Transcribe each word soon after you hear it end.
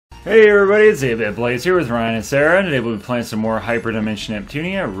Hey everybody, it's 8-Bit Blaze here with Ryan and Sarah, and today we'll be playing some more Hyperdimension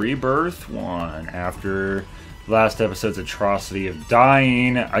Neptunia Re Birth1 after last episode's atrocity of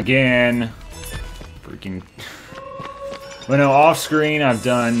dying again. Freaking... Well, no, off screen I've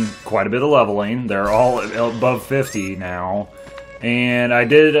done quite a bit of leveling. They're all above 50 now. And I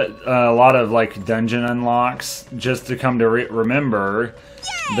did a lot of like dungeon unlocks just to come to remember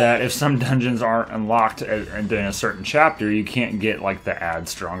that if some dungeons aren't unlocked in a certain chapter, you can't get like the add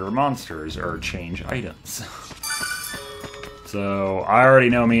stronger monsters or change items. So I already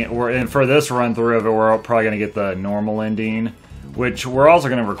know and for this run through of it, we're probably gonna get the normal ending, which we're also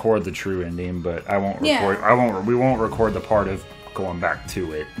gonna record the true ending, but I won't record. We won't record the part of going back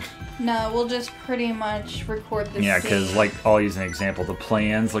to it. No, we'll just pretty much record the Yeah, because like I'll use an example. The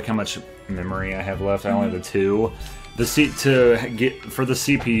plans. Look how much memory I have left. I only have the 2. The for the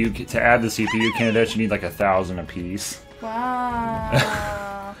CPU to add the CPU candidates, you need like 1,000 apiece.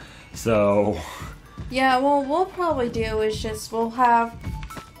 Wow. So. Yeah, well, we'll probably do is just we'll have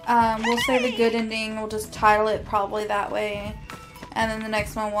we'll say the good ending. We'll just title it probably that way, and then the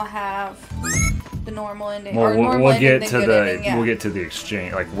next one we'll have the normal ending. Well, we'll get to we'll get to the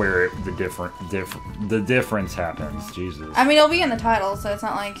exchange, like where the difference happens. Jesus. I mean, it'll be in the title, so it's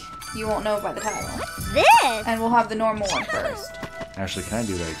not like you won't know by the title. This. And we'll have the normal one first. Actually, can I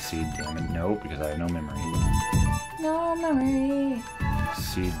do that exceed damage? No, because I have no memory. No memory.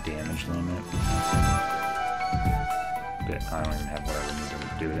 Exceed damage limit. But I don't even have what I would need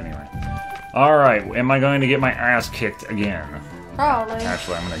to do it anyway. Alright, am I going to get my ass kicked again? Probably.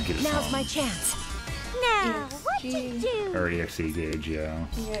 Actually, I'm going to get it. Now's my chance. Now, what to do? Or EXE gauge, yeah.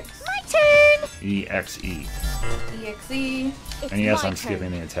 My turn. EXE. EXE. And yes, I'm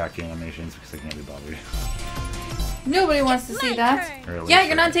skipping the attack animations because I can't be bothered. Nobody wants to see that. Yeah,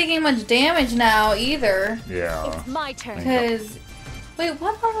 you're not taking much damage now either. Yeah. It's my turn. Because, wait,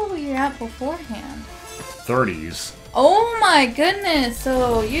 what level were you at beforehand? 30s. Oh my goodness!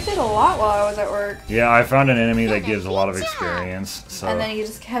 So you did a lot while I was at work. Yeah, I found an enemy that gives a lot of experience. So and then you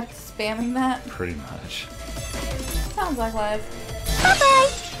just kept spamming that? Pretty much. Sounds like life. Bye-bye!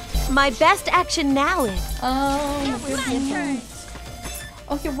 My best action now is... Oh, my goodness.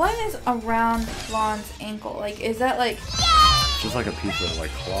 Okay, what is around Blonde's ankle? Like, is that like... It's just like a piece of,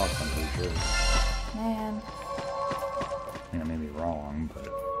 like, cloth, I'm pretty sure. Man. I mean, I may be wrong, but...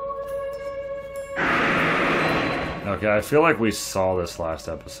 Okay, I feel like we saw this last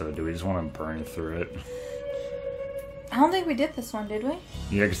episode. Do we just want to burn through it? I don't think we did this one, did we?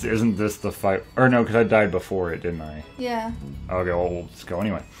 Yeah, because isn't this the fight... Or no, because I died before it, didn't I? Yeah. Okay, well, we'll just go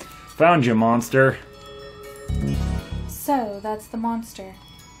anyway. Found you, monster. So, that's the monster.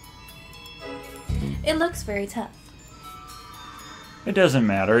 It looks very tough. It doesn't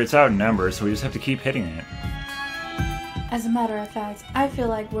matter. It's outnumbered, so we just have to keep hitting it. As a matter of fact, I feel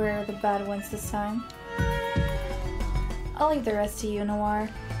like we're the bad ones this time. I'll leave the rest to you, Noir.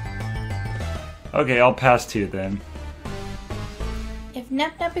 Okay, I'll pass 2 then. If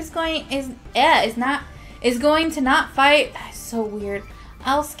Nep Nep is going to not fight, that's so weird.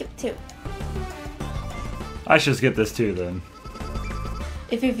 I'll skip 2. I should skip this too then.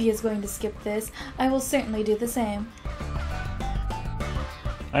 If Ivy is going to skip this, I will certainly do the same.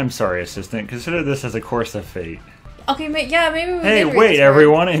 I'm sorry, assistant. Consider this as a course of fate. Okay, yeah, maybe we Hey, did wait,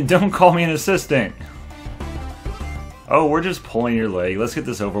 everyone, and don't call me an assistant. Oh, we're just pulling your leg. Let's get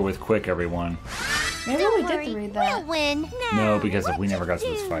this over with quick, everyone. Maybe we did read that. We'll win. No, because if we never got to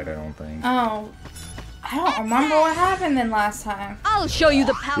this fight, I don't think. Oh, I don't remember what happened then last time. I'll show you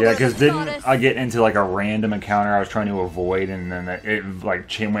the power. Yeah, because didn't I get into like a random encounter I was trying to avoid, and then it like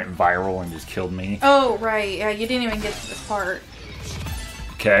went viral and just killed me? Oh, right. Yeah, you didn't even get to this part.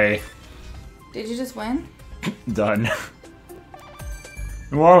 Okay. Did you just win? Done.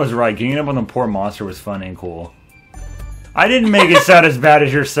 Noir was right. Getting up on the poor monster was fun and cool. I didn't make it sound as bad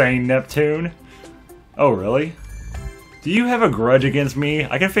as you're saying, Neptune. Oh, really? Do you have a grudge against me?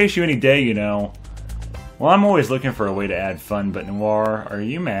 I can face you any day, you know. Well, I'm always looking for a way to add fun, but Noir, are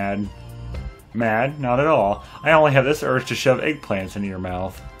you mad? Mad? Not at all. I only have this urge to shove eggplants into your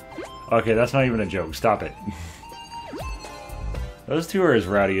mouth. Okay, that's not even a joke. Stop it. Those two are as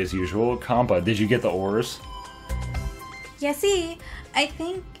rowdy as usual. Compa, did you get the ores? Yeah, see, I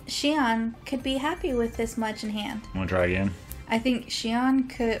think Xion could be happy with this much in hand. Want to try again? I think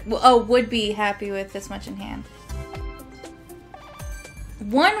Xion would be happy with this much in hand.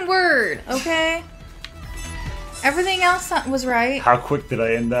 One word, okay? Everything else was right. How quick did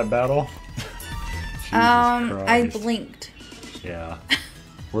I end that battle? I blinked. Yeah.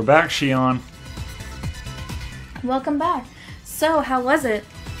 We're back, Xion. Welcome back. So, how was it?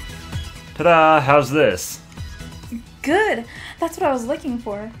 Ta-da! How's this? Good. That's what I was looking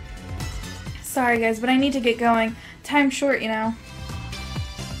for. Sorry guys, but I need to get going. Time's short, you know.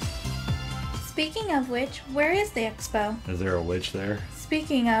 Speaking of which, where is the expo? Is there a witch there?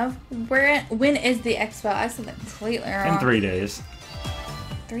 Speaking of, when is the expo? I said that completely wrong. In 3 days.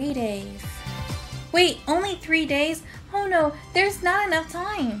 3 days. Wait, only 3 days? Oh no, there's not enough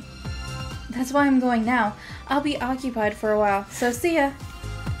time. That's why I'm going now. I'll be occupied for a while, so see ya.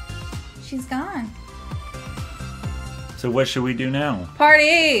 She's gone. So what should we do now?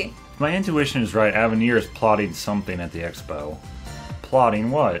 Party! My intuition is right. Avenir is plotting something at the expo.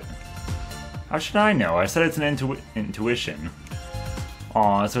 Plotting what? How should I know? I said it's an intuition.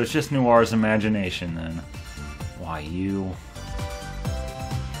 Aw, so it's just Noir's imagination then. Why, you...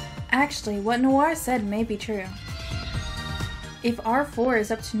 Actually, what Noir said may be true. If R4 is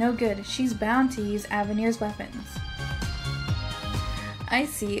up to no good, she's bound to use Avenir's weapons. I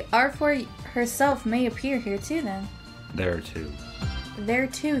see. R4 herself may appear here too then. There too. There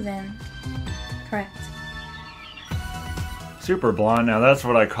too then. Correct. Super blonde, now that's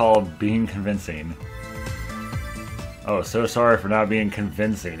what I call being convincing. Oh, so sorry for not being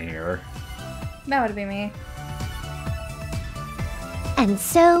convincing here. That would be me. And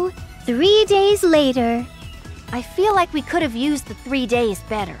so, 3 days later. I feel like we could have used the 3 days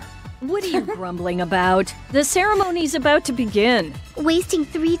better. What are you grumbling about? The ceremony's about to begin. Wasting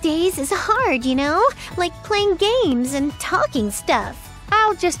 3 days is hard, you know? Like playing games and talking stuff.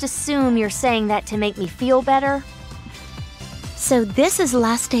 I'll just assume you're saying that to make me feel better. So this is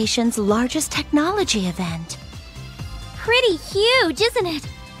Last Station's largest technology event. Pretty huge, isn't it?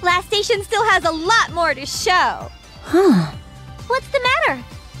 Last Station still has a lot more to show. Huh. What's the matter?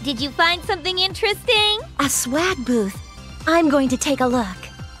 Did you find something interesting? A swag booth. I'm going to take a look.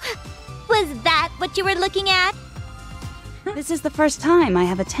 Was that what you were looking at? This is the first time I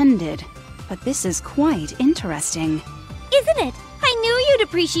have attended, but this is quite interesting. Isn't it? I knew you'd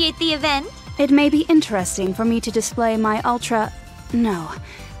appreciate the event. It may be interesting for me to display my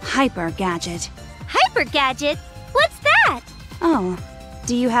hyper gadget. Hyper gadget? What's that? Oh,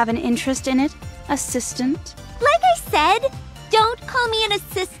 do you have an interest in it, assistant? Like I said, don't call me an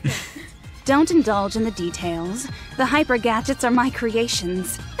assistant. Don't indulge in the details. The hyper gadgets are my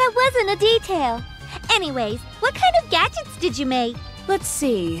creations. That wasn't a detail. Anyways, what kind of gadgets did you make? Let's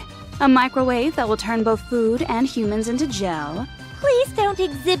see. A microwave that will turn both food and humans into gel. Please don't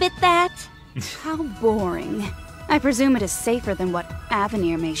exhibit that. How boring. I presume it is safer than what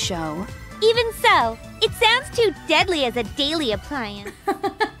Avenir may show. Even so, it sounds too deadly as a daily appliance.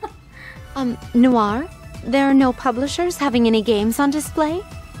 Noir? There are no publishers having any games on display?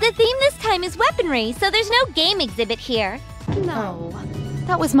 The theme this time is weaponry, so there's no game exhibit here. No.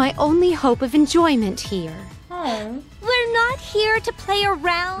 That was my only hope of enjoyment here. Oh. We're not here to play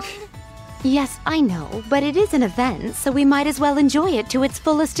around. Yes, I know, but it is an event, so we might as well enjoy it to its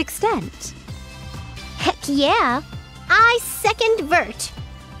fullest extent. Heck yeah. I second Vert.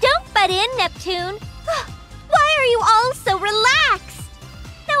 Don't butt in, Neptune. Why are you all so relaxed?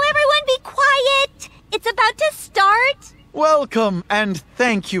 Now everyone be quiet. It's about to start. Welcome, and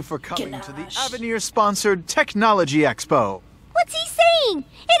thank you for coming to the Avenir-sponsored Technology Expo. What's he saying?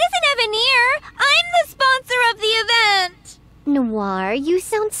 It isn't Avenir. I'm the sponsor of the event. Noir, you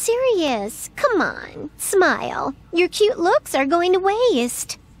sound serious. Come on, smile. Your cute looks are going to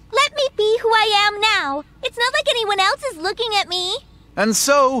waste. Let me be who I am now. It's not like anyone else is looking at me. And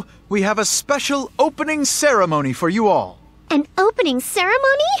so, we have a special opening ceremony for you all. An opening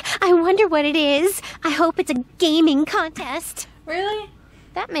ceremony? I wonder what it is. I hope it's a gaming contest. Really?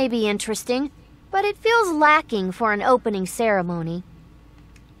 That may be interesting, but it feels lacking for an opening ceremony.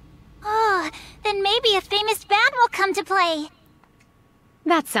 Oh, then maybe a famous band will come to play.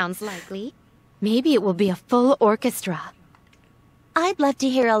 That sounds likely. Maybe it will be a full orchestra. I'd love to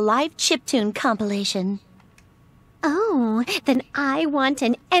hear a live chiptune compilation. Oh, then I want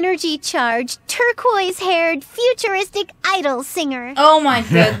an energy-charged, turquoise-haired, futuristic idol singer. Oh my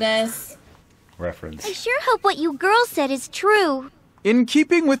goodness. Reference. I sure hope what you girls said is true. In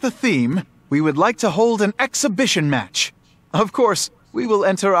keeping with the theme, we would like to hold an exhibition match. Of course, we will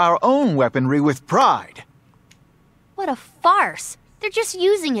enter our own weaponry with pride. What a farce. They're just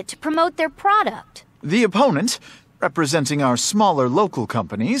using it to promote their product. The opponent, representing our smaller local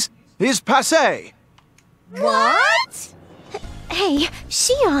companies, is Passé. What? Hey,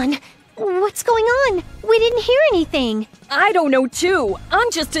 Xion, what's going on? We didn't hear anything. I don't know too.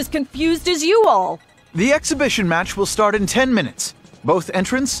 I'm just as confused as you all. The exhibition match will start in 10 minutes. Both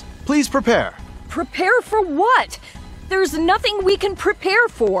entrants, please prepare. Prepare for what? There's nothing we can prepare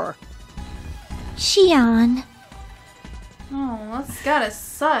for. Xion. Oh, that's gotta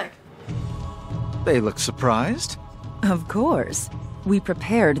suck. They look surprised. Of course. We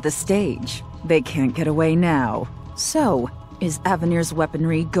prepared the stage. They can't get away now. So, is Avenir's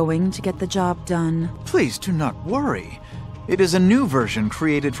weaponry going to get the job done? Please do not worry. It is a new version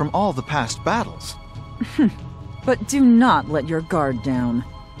created from all the past battles. But do not let your guard down.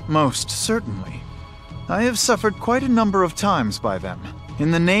 Most certainly. I have suffered quite a number of times by them.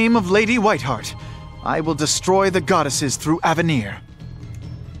 In the name of Lady Whiteheart, I will destroy the goddesses through Avenir.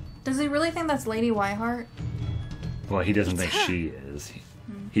 Does he really think that's Lady Whiteheart? Well, he doesn't think she is.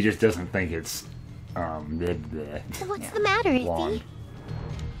 He just doesn't think it's, What's the matter, blonde. Iffy?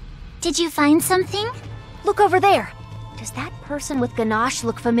 Did you find something? Look over there. Does that person with ganache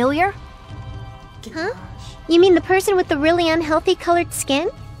look familiar? Huh? You mean the person with the really unhealthy colored skin?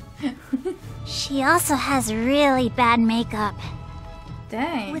 She also has really bad makeup.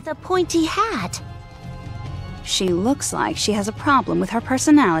 Dang. With a pointy hat. She looks like she has a problem with her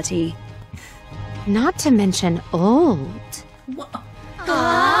personality. Not to mention old.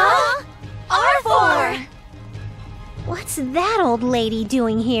 R4! What's that old lady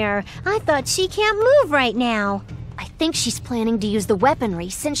doing here? I thought she can't move right now. I think she's planning to use the weaponry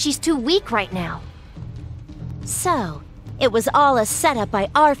since she's too weak right now. So, it was all a setup by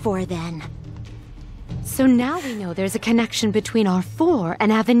R4 then. So now we know there's a connection between R4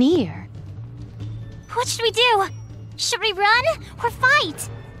 and Avenir. What should we do? Should we run or fight?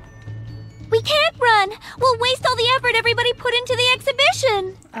 We can't run! We'll waste all the effort everybody put into the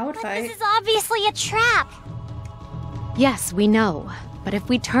exhibition! I would fight. This is obviously a trap! Yes, we know. But if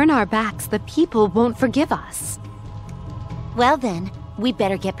we turn our backs, the people won't forgive us. Well then, we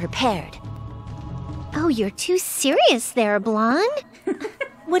better get prepared. Oh, you're too serious there, Blonde.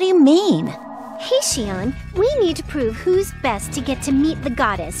 What do you mean? Hey, Xion, we need to prove who's best to get to meet the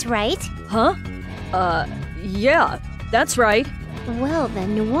goddess, right? Huh? Yeah, that's right. Well,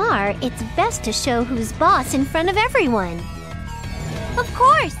 then, Noir, it's best to show who's boss in front of everyone. Of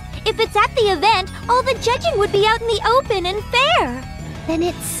course! If it's at the event, all the judging would be out in the open and fair! Then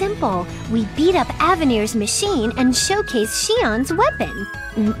it's simple. We beat up Avenir's machine and showcase Xion's weapon.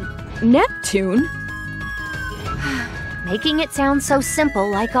 Neptune? Making it sound so simple,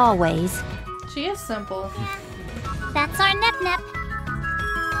 like always. She is simple. That's our Nep-Nep.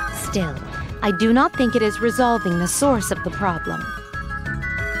 Still, I do not think it is resolving the source of the problem.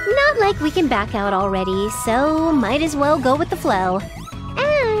 Not like we can back out already, so might as well go with the flow.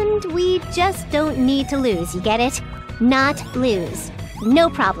 And we just don't need to lose, you get it? Not lose. No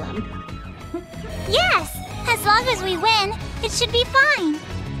problem. Yes! As long as we win, it should be fine.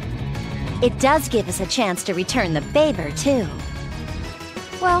 It does give us a chance to return the favor, too.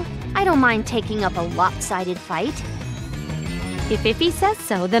 Well, I don't mind taking up a lopsided fight. If Iffy says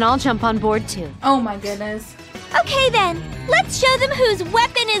so, then I'll jump on board, too. Oh my goodness. Okay then, let's show them whose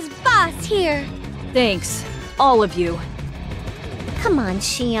weapon is boss here. Thanks, all of you. Come on,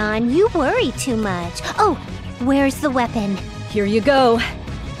 Xion, you worry too much. Oh, where's the weapon? Here you go.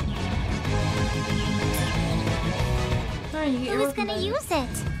 Sorry, you get your Who's weapon gonna back. use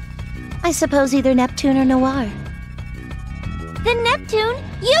it? I suppose either Neptune or Noir. Then Neptune,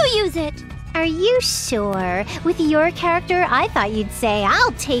 you use it. Are you sure? With your character, I thought you'd say,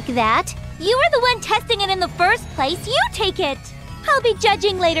 I'll take that. You were the one testing it in the first place. You take it. I'll be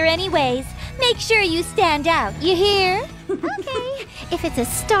judging later anyways. Make sure you stand out, you hear? Okay. If it's a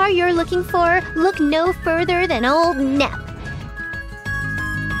star you're looking for, look no further than old Nep.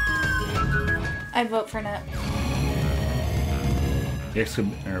 I vote for Nep.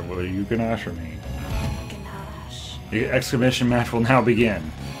 Or what are you gonna usher me? Ganache. The exhibition match will now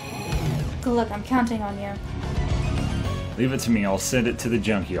begin. Good luck, I'm counting on you. Leave it to me, I'll send it to the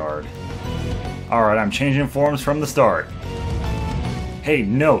junkyard. Alright, I'm changing forms from the start. Hey,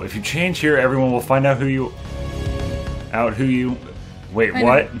 no, if you change here, everyone will find out who you... Wait, I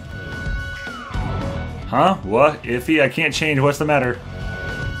what? Huh? What? Iffy? I can't change, what's the matter?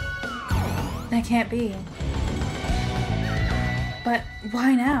 That can't be. But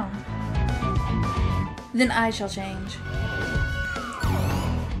why now? Then I shall change.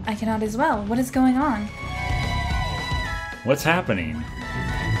 I cannot as well. What is going on? What's happening?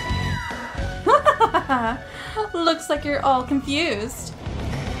 Looks like you're all confused.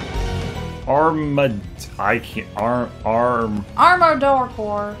 Armador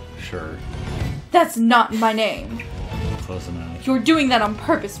Corps. Sure. That's not my name. Close enough. You're doing that on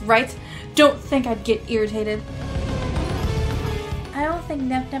purpose, right? Don't think I'd get irritated. I don't think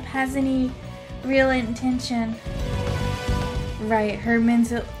Nep-Nep has any real intention. Right, her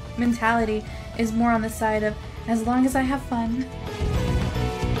mentality is more on the side of, as long as I have fun.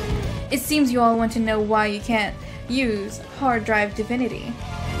 It seems you all want to know why you can't use hard drive divinity.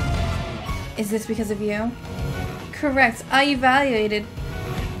 Is this because of you? correct. I evaluated.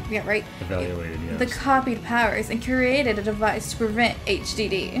 Yeah, right. Evaluated, yes. The copied powers and created a device to prevent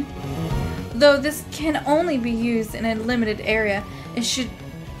HDD. Though this can only be used in a limited area, it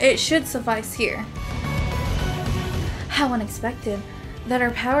should suffice here. How unexpected that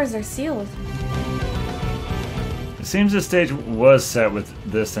our powers are sealed. It seems the stage was set with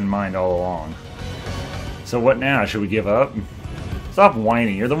this in mind all along. So what now? Should we give up? Stop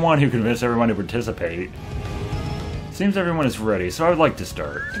whining. You're the one who convinced everyone to participate. Seems everyone is ready, so I would like to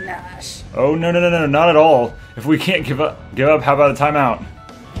start. Gosh. Oh, no, not at all. If we can't give up, how about a timeout?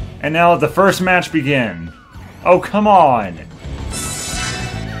 And now let the first match begin. Oh, come on.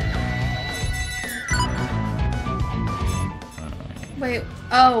 Wait,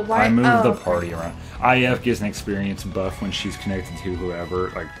 oh, why? I moved the okay. party around. IF gets an experience buff when she's connected to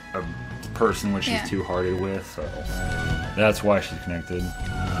whoever, like a person when she's two-hearted with, so that's why she's connected.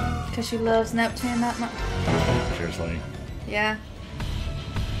 Because she loves Neptune that much. Seriously. Yeah.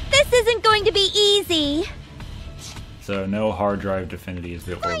 This isn't going to be easy. So no hard drive Definity is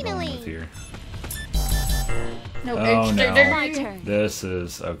what we're going with here. No, Oh, no. My turn. This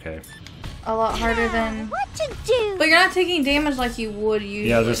is okay. a lot harder than. What to do? But you're not taking damage like you would usually.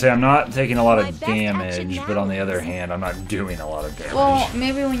 Yeah, I was gonna say I'm not taking a lot My of best action damage, now but on the other is- hand, I'm not doing a lot of damage. Well,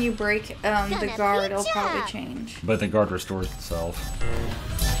 maybe when you break the Gonna guard, beat it'll ya. probably change. But the guard restores itself.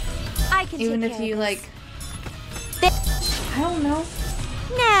 I can Even take if care you of like. this. I don't know.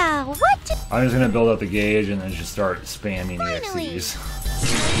 Now, what to... I'm just gonna build up the gauge and then just start spamming Finally. EXEs.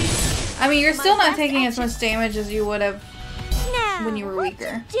 I mean, you're still My not best taking as action. much damage as you would have Now, when you were what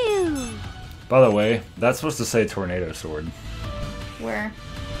weaker. to do? By the way, that's supposed to say Tornado Sword. Where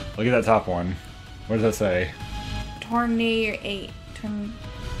Look at that top one. What does that say?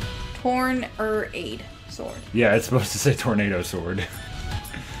 torn or aid sword. Yeah, it's supposed to say Tornado Sword.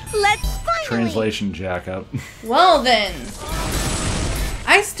 Let's finally... Translation jack up. Well then,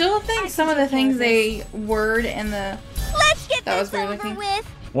 I still think I some can of the take care things of they word in the. Let's get That was this weird over looking. with.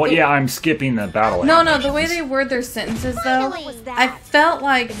 Well, yeah, I'm skipping the battle. No, the way animations. they word their sentences though, What was that? I felt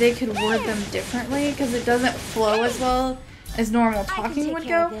like they could word them differently because it doesn't flow as well as normal can talking take would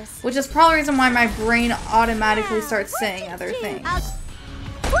care go, of this. which is probably the reason why my brain automatically Now, starts what saying to other do? things.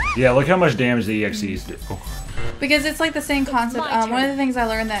 Yeah, look how much damage the EXEs do. Because it's like the same concept. my One of turn. the things I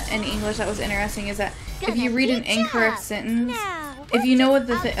learned that in English that was interesting is that if Gonna you read an beat ya. incorrect sentence, Now, if you know what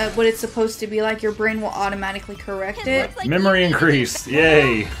the what it's supposed to be like, your brain will automatically correct it. looks like Memory you- increased.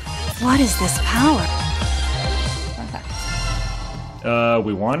 Yay. What is this power? Okay.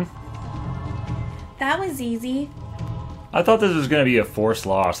 We won? That was easy. I thought this was going to be a forced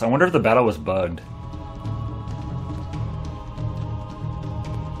loss. I wonder if the battle was bugged.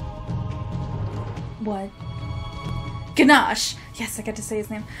 What? Ganache! Yes, I got to say his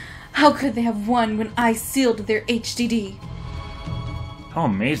name. How could they have won when I sealed their HDD? How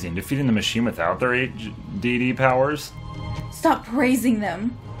amazing. Defeating the machine without their HDD powers? Stop praising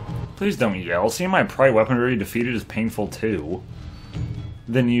them. Please don't yell. Seeing my pride weaponry defeated is painful too.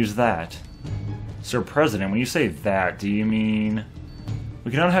 Then use that. Sir President, when you say that, do you mean...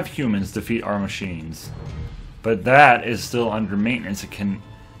 We cannot have humans defeat our machines. But that is still under maintenance. It can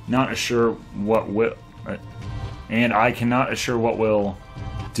not assure what will... and I cannot assure what will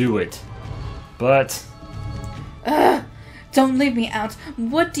do it. But... Don't leave me out.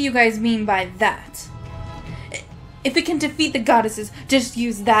 What do you guys mean by that? If it can defeat the goddesses, just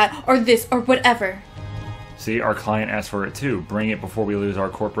use that, or this, or whatever. See, our client asked for it too. Bring it before we lose our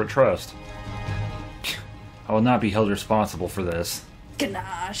corporate trust. I will not be held responsible for this.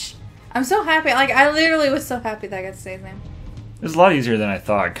 Ganache. I'm so happy. Like, I literally was so happy that I got to say his name. It was a lot easier than I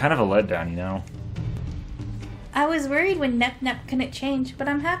thought. Kind of a letdown, you know? I was worried when Nep couldn't change, but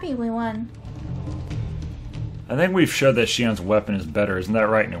I'm happy we won. I think we've showed that Shion's weapon is better. Isn't that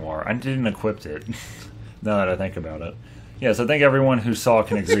right, Noir? I didn't equip it. Now that I think about it. Yes, I think everyone who saw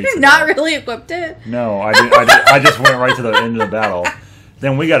can agree to Not that. really equipped it. No, I just went right to the end of the battle.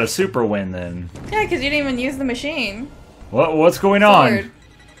 Then we got a super win then. Yeah, because you didn't even use the machine. What's going on? Sword.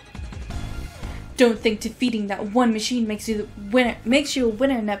 Don't think defeating that one machine makes you a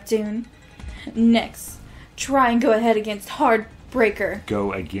winner, Neptune. Next, try and go ahead against Hardbreaker.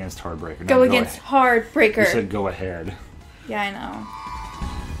 Go against Hardbreaker. Go against Hardbreaker. You said go ahead. Yeah, I know.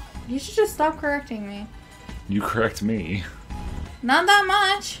 You should just stop correcting me. You correct me. Not that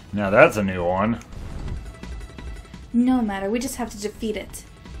much. Now that's a new one. No matter, we just have to defeat it.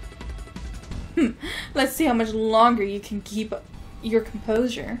 Let's see how much longer you can keep your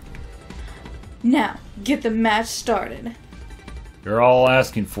composure. Now, get the match started. You're all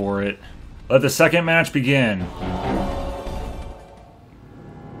asking for it. Let the second match begin.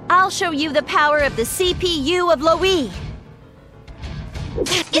 I'll show you the power of the CPU of Loe.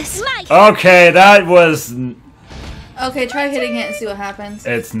 It's my Okay, that was... Okay, try hitting it and see what happens.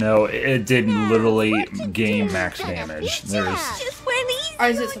 It didn't literally gain max damage. just when these Or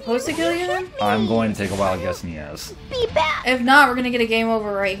is it supposed to kill you then? I'm going to take a wild guess and yes. be back. If not, we're gonna get a game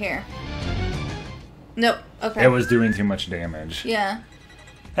over right here. Nope. Okay. It was doing too much damage. Yeah.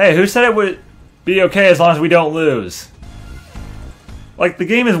 Hey, who said it would be okay as long as we don't lose? Like, the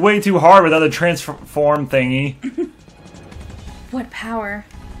game is way too hard without the transform thingy. What power?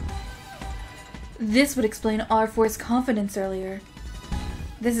 This would explain R4's confidence earlier.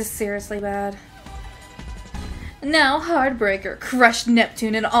 This is seriously bad. Now, Heartbreaker, crushed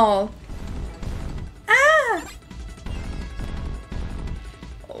Neptune and all. Ah!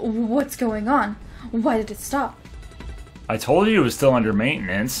 What's going on? Why did it stop? I told you it was still under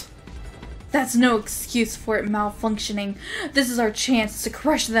maintenance. That's no excuse for it malfunctioning. This is our chance to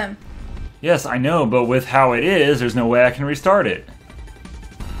crush them. Yes, I know, but with how it is, there's no way I can restart it.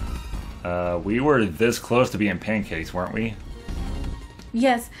 We were this close to being pancakes, weren't we?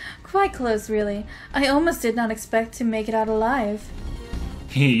 Yes, quite close, really. I almost did not expect to make it out alive.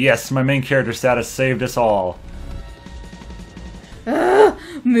 Yes, my main character status saved us all. Ugh!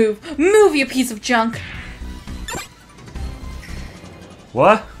 Move! Move, you piece of junk!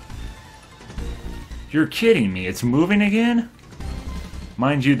 What? You're kidding me, it's moving again?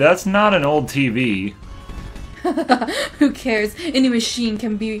 Mind you, that's not an old TV. Who cares? Any machine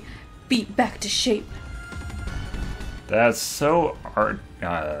can be beat back to shape. That's so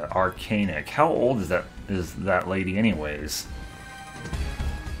arcanic. How old is that lady anyways?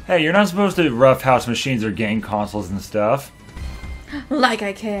 Hey, you're not supposed to roughhouse machines or game consoles and stuff. Like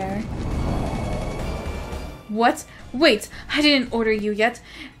I care. What? Wait, I didn't order you yet.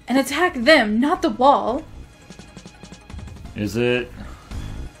 And attack them, not the wall. Is it?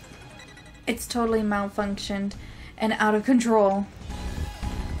 It's totally malfunctioned and out of control.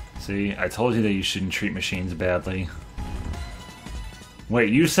 See, I told you that you shouldn't treat machines badly. Wait,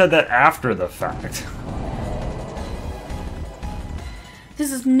 you said that after the fact.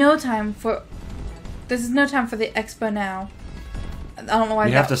 This is no time for the EXPO now. I don't know why.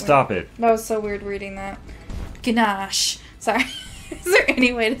 We have to stop it. That was so weird reading that. Ganache. Sorry. Is there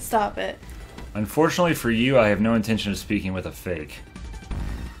any way to stop it? Unfortunately for you, I have no intention of speaking with a fake.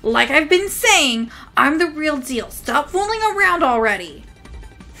 Like I've been saying, I'm the real deal. Stop fooling around already.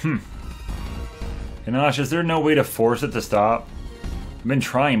 Ganache, is there no way to force it to stop? I've been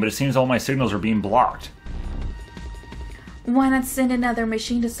trying, but it seems all my signals are being blocked. Why not send another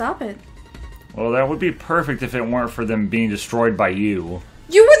machine to stop it? Well, that would be perfect if it weren't for them being destroyed by you.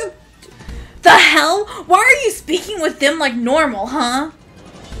 You were the hell? Why are you speaking with them like normal, huh?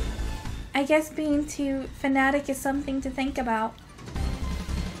 I guess being too fanatic is something to think about.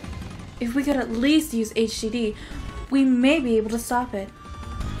 If we could at least use HDD, we may be able to stop it.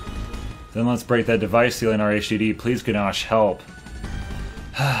 Then let's break that device sealing our HDD. Please, Ganache, help.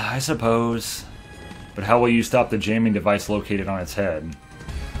 I suppose. But how will you stop the jamming device located on its head?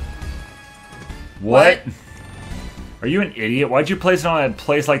 What? Are you an idiot? Why'd you place it on a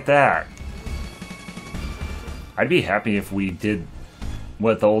place like that? I'd be happy if we did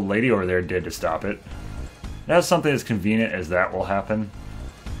what the old lady over there did to stop it. That's something as convenient as that will happen.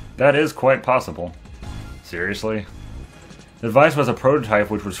 That is quite possible. Seriously? The device was a prototype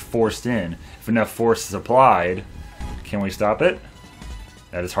which was forced in. If enough force is applied, can we stop it?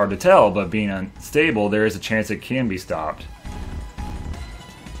 That is hard to tell, but being unstable, there is a chance it can be stopped.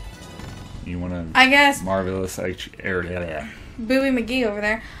 You want to... I guess. Marvelous area. Booby McGee over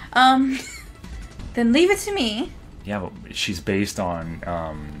there. Then leave it to me. Yeah, but she's based on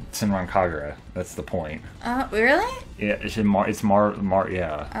Senran Kagura. That's the point. Really? Yeah, it's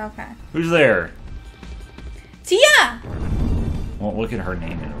yeah. Okay. Who's there? Tia! Well, look at her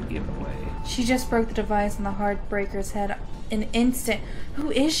name and it'll give it away. She just broke the device on the Heartbreaker's head in an instant. Who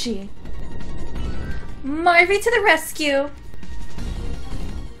is she? Marvy to the rescue!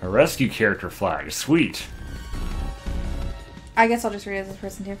 A rescue character flag. Sweet. I guess I'll just read as this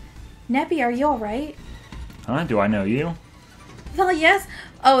person too. Neppy, are you alright? Huh? Do I know you? Well, yes.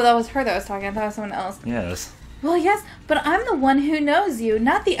 Oh, that was her that was talking. I thought it was someone else. Yes. Well, yes, but I'm the one who knows you,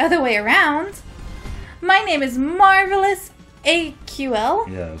 not the other way around. My name is Marvelous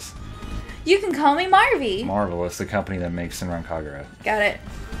AQL. Yes. You can call me Marvy. Marvelous, the company that makes Senran Kagura. Got it.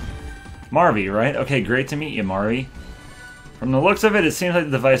 Marvy, right? Okay, great to meet you, Marvy. From the looks of it, it seems like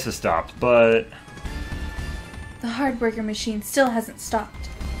the device has stopped, but... The Heartbreaker machine still hasn't stopped.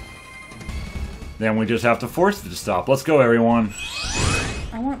 Then we just have to force it to stop. Let's go, everyone.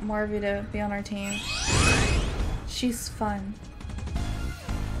 I want Marvy to be on our team. She's fun.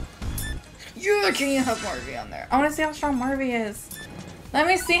 You can't have Marvy on there. I want to see how strong Marvy is. Let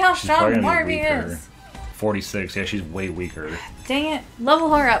me see how strong Marvy is. 46. Yeah, she's way weaker. Dang it.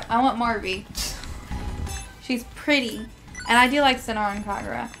 Level her up. I want Marvy. She's pretty. And I do like Senna and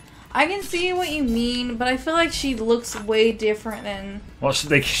Kagura. I can see what you mean, but I feel like she looks way different than... Well,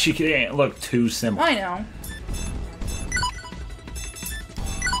 she can't look too similar. I know.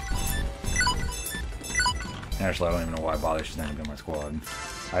 Actually, I don't even know why I bother. She's not gonna be in my squad.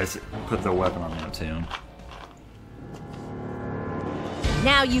 I just put the weapon on Neptune.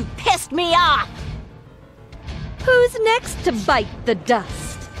 Now you pissed me off! Who's next to bite the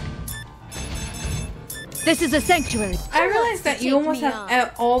dust? This is a sanctuary. I realize that you almost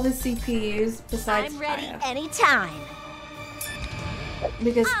have all the CPUs besides I'm ready Kaya. anytime.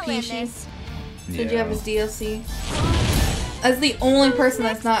 Because I'll end Peachy this. said you have his DLC. As the only person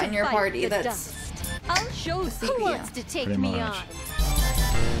that's not in your party that's... I'll show CPU. who wants to take Pretty me much. on.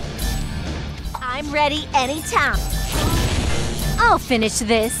 I'm ready anytime. I'll finish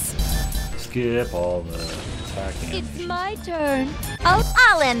this. Skip all the attacking. It's my turn.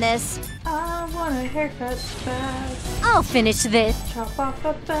 I'll end this. I want a haircut bad. I'll finish this. Chop off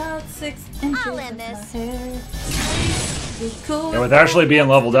about 6 inches I'll of end my this. hair. Be cool. Yeah, with actually being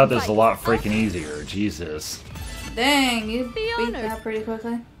leveled up, this is a lot freaking easier. Jesus. Dang, you Be beat honored. that pretty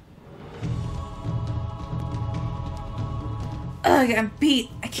quickly. Ugh, I'm beat.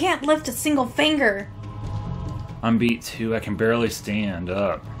 I can't lift a single finger. I'm beat too. I can barely stand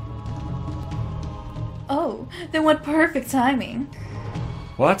up. Oh, then what perfect timing.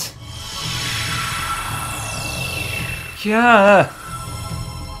 What? Yeah.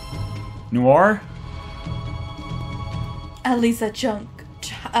 Noir? At least that chunk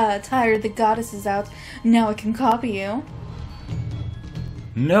tired the goddesses out. Now I can copy you.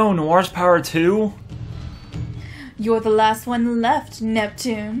 No, Noir's power too? You're the last one left,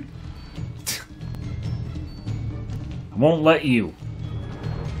 Neptune. I won't let you.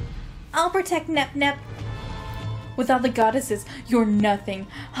 I'll protect Nep. Without the goddesses, you're nothing.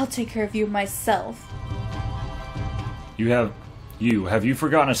 I'll take care of you myself. Have you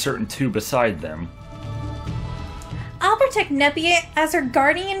forgotten a certain two beside them? I'll protect Neppie as her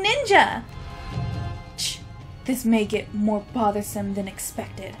guardian ninja. Shh, this may get more bothersome than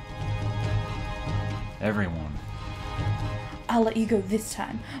expected. Everyone. I'll let you go this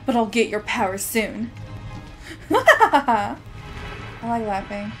time, but I'll get your power soon. I like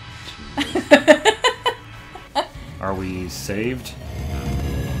laughing. Are we saved?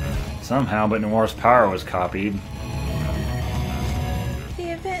 Somehow, but Noir's power was copied. The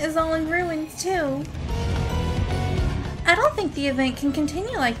event is all in ruins, too. I don't think the event can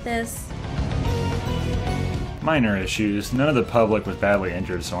continue like this. Minor issues. None of the public was badly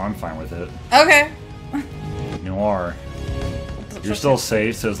injured, so I'm fine with it. Okay. Noir, you're still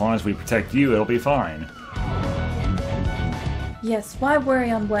safe, so as long as we protect you, it'll be fine. Yes, why worry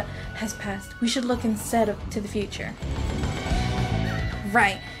on what has passed? We should look instead to the future.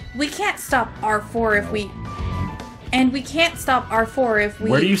 Right. We can't stop R4 if we... And we can't stop R4 if we...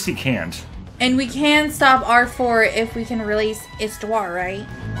 Where do you see can't? And we can stop R4 if we can release Histoire, right?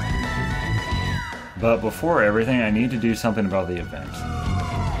 But before everything, I need to do something about the event.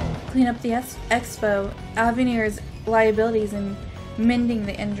 Clean up the EXPO, Avenir's liabilities, and mending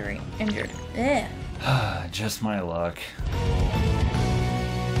the injured. Ugh. Just my luck.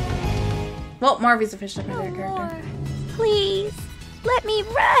 Well, Marvy's officially my favorite character. Please, let me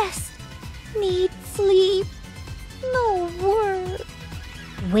rest. Need sleep. No work.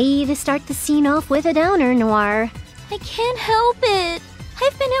 Way to start the scene off with a downer, Noir. I can't help it.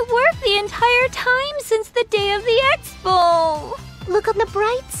 I've been at work the entire time since the day of the expo. Look on the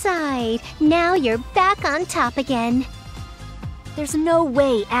bright side. Now you're back on top again. There's no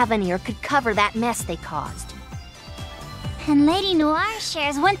way Avenir could cover that mess they caused. And Lady Noir's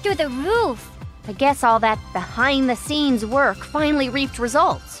shares went through the roof. I guess all that behind-the-scenes work finally reaped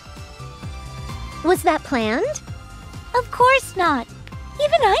results. Was that planned? Of course not.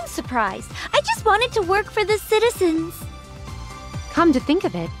 Even I'm surprised. I just wanted to work for the citizens. Come to think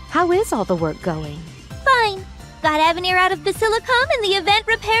of it, how is all the work going? Fine. Got Avenir out of Basilicom and the event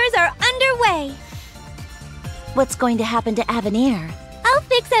repairs are underway. What's going to happen to Avenir? I'll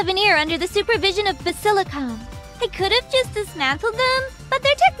fix Avenir under the supervision of Basilicom. I could have just dismantled them, but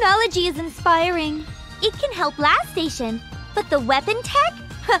their technology is inspiring. It can help Last Station, but the weapon tech?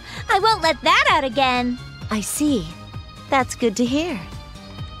 I won't let that out again. I see. That's good to hear.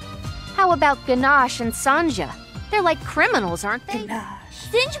 How about Ganache and Sanja? They're like criminals, aren't they? Ganache.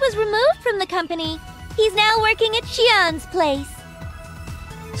 Singe was removed from the company. He's now working at Shion's place.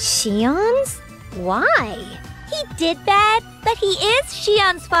 Shion's? Why? He did bad, but he is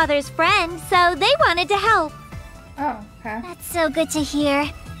Shion's father's friend, so they wanted to help. Oh, okay. That's so good to hear.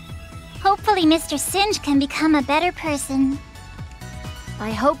 Hopefully Mr. Singe can become a better person.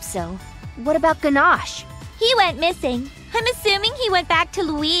 I hope so. What about Ganache? He went missing. I'm assuming he went back to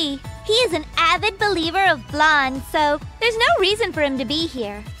Louis. He is an avid believer of blonde, so there's no reason for him to be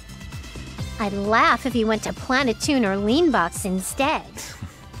here. I'd laugh if he went to Planetoon or Leanbox instead.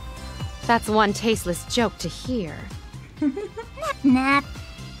 That's one tasteless joke to hear. Nap.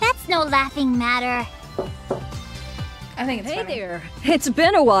 That's no laughing matter. I think it's Hey funny. there. It's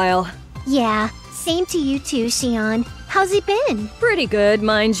been a while. Yeah, same to you too, Shion. How's he been? Pretty good,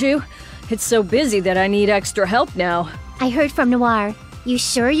 mind you. It's so busy that I need extra help now. I heard from Noir. You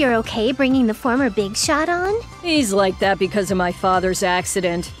sure you're okay bringing the former Big Shot on? He's like that because of my father's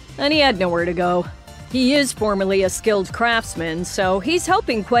accident, and he had nowhere to go. He is formerly a skilled craftsman, so he's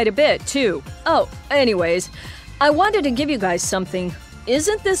helping quite a bit, too. Oh, anyways, I wanted to give you guys something.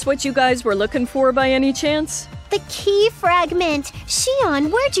 Isn't this what you guys were looking for by any chance? The key fragment!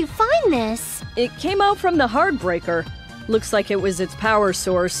 Shion, where'd you find this? It came out from the Heartbreaker. Looks like it was its power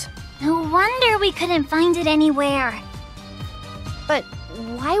source. No wonder we couldn't find it anywhere. But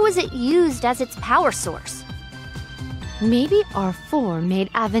why was it used as its power source? Maybe R4 made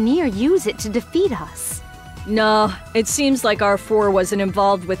Avenir use it to defeat us. No, it seems like R4 wasn't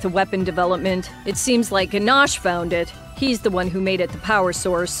involved with the weapon development. It seems like Ganache found it. He's the one who made it the power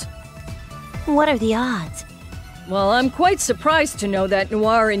source. What are the odds? Well, I'm quite surprised to know that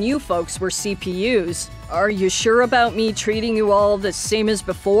Noir and you folks were CPUs. Are you sure about me treating you all the same as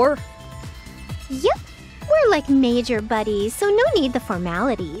before? Yep. We're like major buddies, so no need the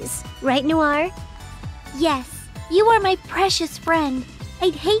formalities. Right, Noir? Yes, you are my precious friend.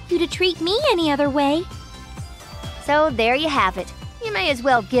 I'd hate you to treat me any other way. So there you have it. You may as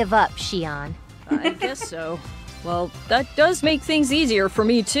well give up, Shion. I guess so. Well, that does make things easier for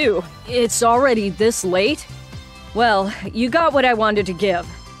me, too. It's already this late? Well, you got what I wanted to give.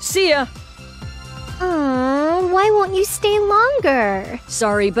 See ya! Aww, why won't you stay longer?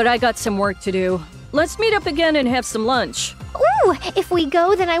 Sorry, but I got some work to do. Let's meet up again and have some lunch. Ooh, if we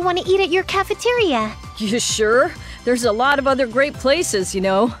go, then I want to eat at your cafeteria. You sure? There's a lot of other great places, you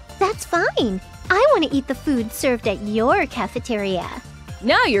know. That's fine. I want to eat the food served at your cafeteria.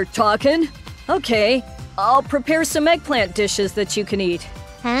 Now you're talking. Okay, I'll prepare some eggplant dishes that you can eat.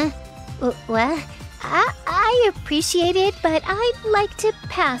 Huh? What? I appreciate it, but I'd like to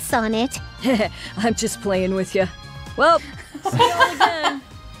pass on it. I'm just playing with you. Well, see y'all again.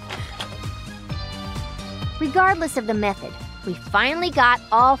 Regardless of the method, we finally got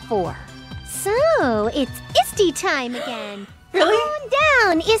all four. So, it's Isty time again. Really? Calm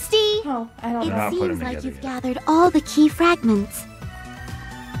down, Isty. Oh, I don't It They're not putting seems them like together you've yet. gathered all the key fragments.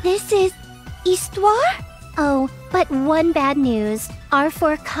 This is Histoire? Oh, but one bad news.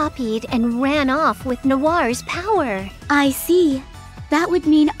 R4 copied and ran off with Noir's power. I see. That would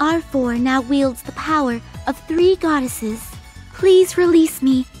mean R4 now wields the power of 3 goddesses. Please release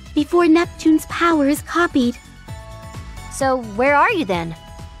me before Neptune's power is copied. So, where are you then?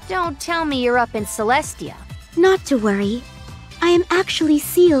 Don't tell me you're up in Celestia. Not to worry. I am actually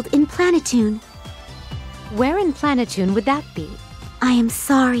sealed in Planetoon. Where in Planetoon would that be? I am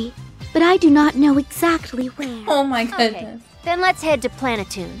sorry, but I do not know exactly where. Oh my Okay, goodness. then let's head to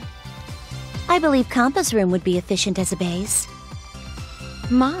Planetoon. I believe Compass Room would be efficient as a base.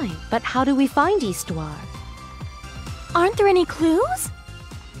 My, but how do we find Histoire? Aren't there any clues?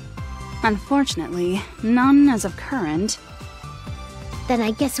 Unfortunately, none as of current. Then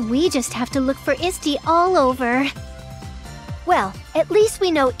I guess we just have to look for Isty all over. Well, at least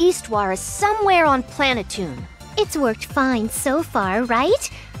we know Histoire is somewhere on Planetoon. It's worked fine so far, right?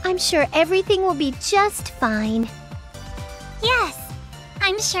 I'm sure everything will be just fine. Yes,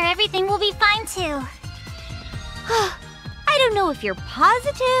 I'm sure everything will be fine too. I don't know if you're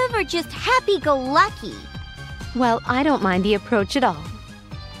positive or just happy-go-lucky. Well, I don't mind the approach at all.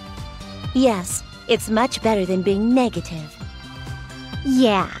 Yes, it's much better than being negative.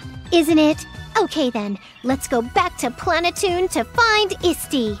 Yeah, isn't it? Okay then, let's go back to Planetoon to find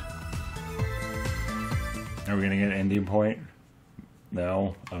Isty. Are we gonna get an ending point?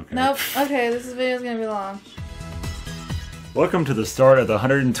 No? Okay. Nope. Okay, this video's gonna be long. Welcome to the start of the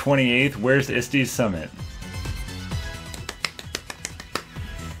 128th Where's Isty's Summit.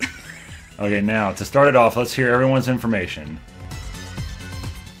 Okay, now, to start it off, let's hear everyone's information.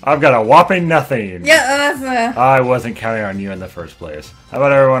 I've got a whopping nothing! Yeah, that's I wasn't counting on you in the first place. How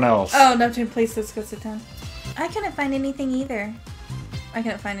about everyone else? Oh, Neptune, please, let's go sit down. I couldn't find anything either. I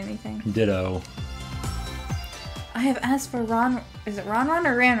couldn't find anything. Ditto. I have asked for Ron. Is it Ron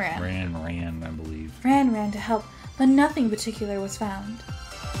or Ran? Ran, I believe. ran to help, but nothing particular was found.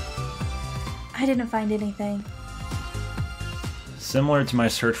 I didn't find anything. Similar to my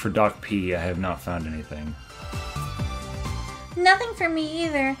search for Doc P, I have not found anything. Nothing for me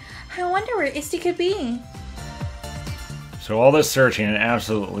either. I wonder where Isty could be. So all this searching and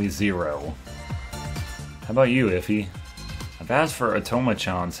absolutely zero. How about you, Iffy? I've asked for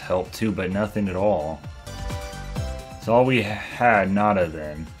Otoma-chan's help too, but nothing at all. It's all we had, nada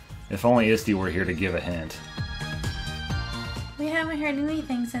then. If only Isty were here to give a hint. We haven't heard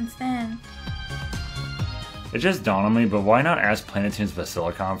anything since then. It just dawned on me, but why not ask Planetoon's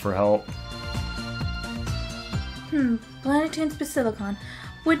Basilicon for help? Planetoon's Basilicon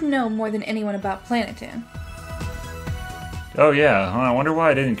would know more than anyone about Planetoon. Oh yeah, I wonder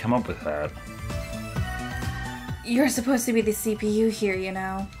why I didn't come up with that. You're supposed to be the CPU here, you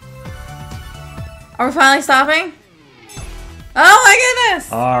know. Are we finally stopping? Oh my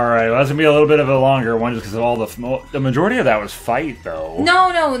goodness! Alright, well, that's gonna be a little bit of a longer one just because of all the majority of that was fight, though. No.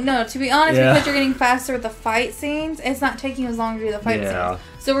 To be honest, because you're getting faster with the fight scenes, it's not taking as long to do the fight scenes.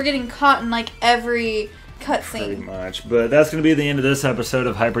 So we're getting caught in like every cutscene. Pretty much. But that's going to be the end of this episode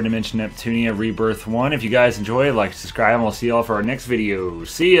of Hyperdimension Neptunia Rebirth 1. If you guys enjoy, like, subscribe, and we'll see y'all for our next video.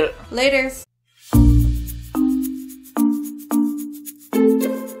 See ya! Laters!